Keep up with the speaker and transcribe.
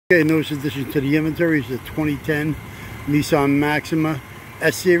Okay, newest addition to the inventory is the 2010 Nissan Maxima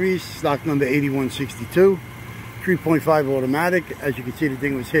S-Series, stock number 8162, 3.5 automatic. As you can see, the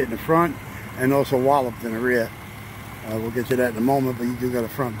thing was hit in the front and also walloped in the rear. We'll get to that in a moment, but you do got a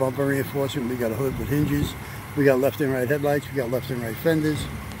front bumper reinforcement. We got a hood with hinges. We got left and right headlights. We got left and right fenders.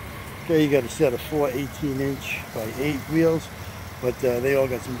 Okay, you got a set of 4 18-inch by 8 wheels, but they all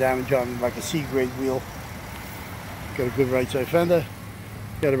got some damage on them, like a C-grade wheel. Got a good right side fender.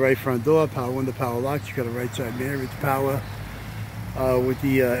 Got a right front door, power window, power locks. You got a right side mirror with the power with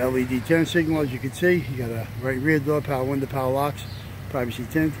the LED turn signal, as you can see. You got a right rear door, power window, power locks, privacy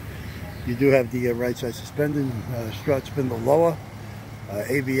tint. You do have the right side suspended strut spindle lower,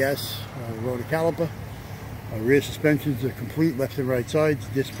 ABS, rotor caliper. Rear suspensions are complete, left and right sides,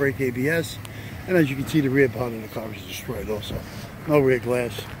 disc brake, ABS. And as you can see, the rear part of the car is destroyed also. No rear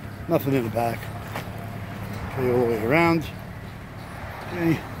glass, nothing in the back. Okay, all the way around.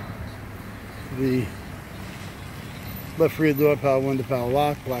 Okay. The left rear door, power window, power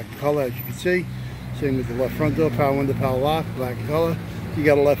lock, black in color, as you can see. Same with the left front door, power window, power lock, black in color. You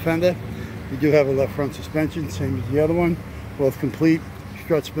got a left fender. You do have a left front suspension, same as the other one. Both complete.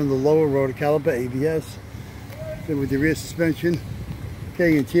 Strut spindle lower, rotor caliper, ABS. Then with the rear suspension.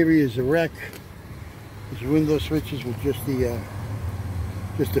 Okay, interior is a wreck. There's window switches with just the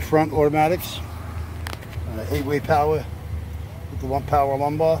front automatics. 8-way power with the 1-power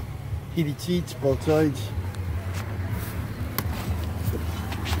lumbar. Heated seats, both sides.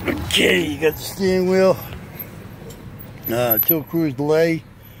 Okay, you got the steering wheel. Tilt cruise delay.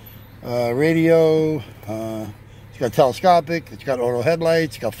 Radio. It's got telescopic. It's got auto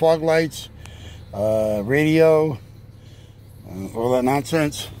headlights. It's got fog lights. Radio. All that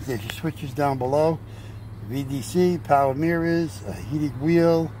nonsense. There's your switches down below. VDC, power mirrors, a heated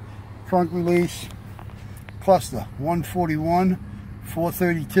wheel, trunk release, cluster 141,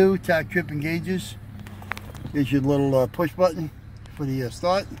 432, tack trip and gauges. Here's your little push button for the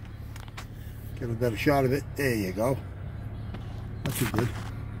start. Get a better shot of it. There you go. Not too good,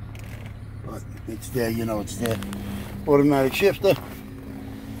 but it's there. You know it's there. Automatic shifter.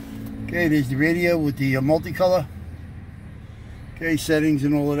 Okay, there's the radio with the multicolor. Okay, settings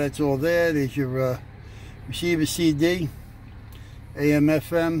and all of that's all there. There's your receiver CD, AM,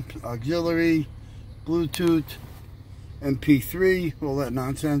 FM, auxiliary, Bluetooth, MP3, all that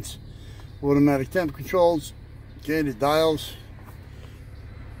nonsense. Automatic temp controls. Okay, the dials.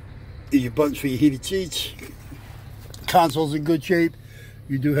 There's your buttons for your heated seats. Console's in good shape.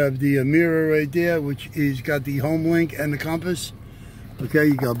 You do have the mirror right there, which is got the home link and the compass. Okay,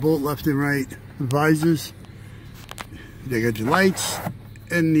 you got both left and right visors. They got your lights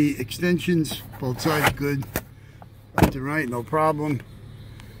and the extensions, both sides good. Left and right, no problem.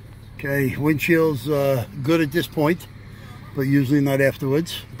 Okay, windshield's good at this point, but usually not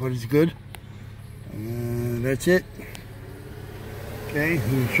afterwards, but it's good. And that's it. Okay,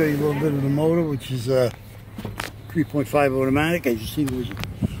 I'm going to show you a little bit of the motor, which is 3.5 automatic. As you see, there was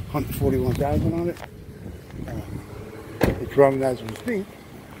 141,000 on it. It's running as we speak.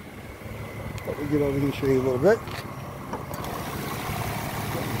 But we'll get over here and show you a little bit.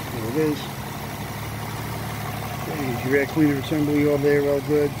 There it is. Okay, there's your air cleaner assembly all there, all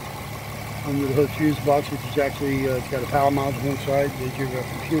good. Under the hood fuse box, which is actually it's got a power mount on one side. There's your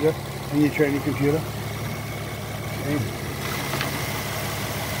computer and your training computer. Okay.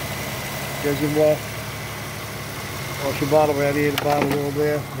 Reservoir. Wash your bottle, radiator bottle all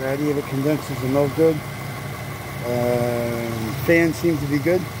there. Radiator condensers are no good. Fans seem to be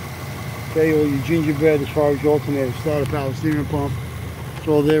good. Okay, all your gingerbread as far as your alternator, starter, power steering pump. It's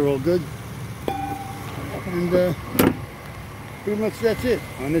all there, all good. And pretty much that's it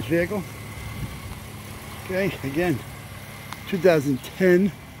on this vehicle. Okay, again,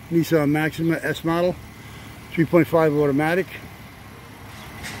 2010 Nissan Maxima S model, 3.5 automatic,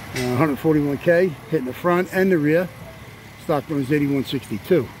 141K, hitting the front and the rear. Stock number is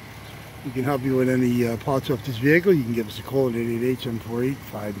 8162. We can help you with any parts of this vehicle. You can give us a call at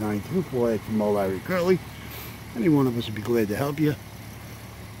 888-748-5924 at Mo Larry Curtley. Any one of us would be glad to help you.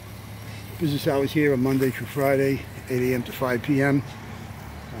 Business hours here are Monday through Friday, 8 a.m. to 5 p.m.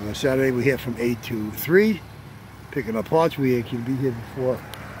 Saturday we're here from 8 to 3. Picking up parts. We can be here before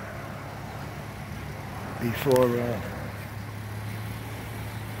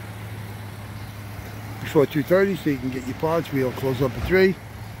 2:30, so you can get your parts. We'll close up at 3.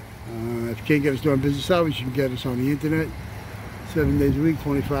 If you can't get us during business hours, you can get us on the internet 7 days a week,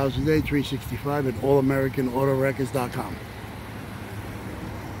 24 hours a day, 365 at allamericanautorecords.com.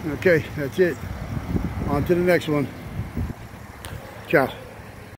 Okay, that's it. On to the next one. Ciao.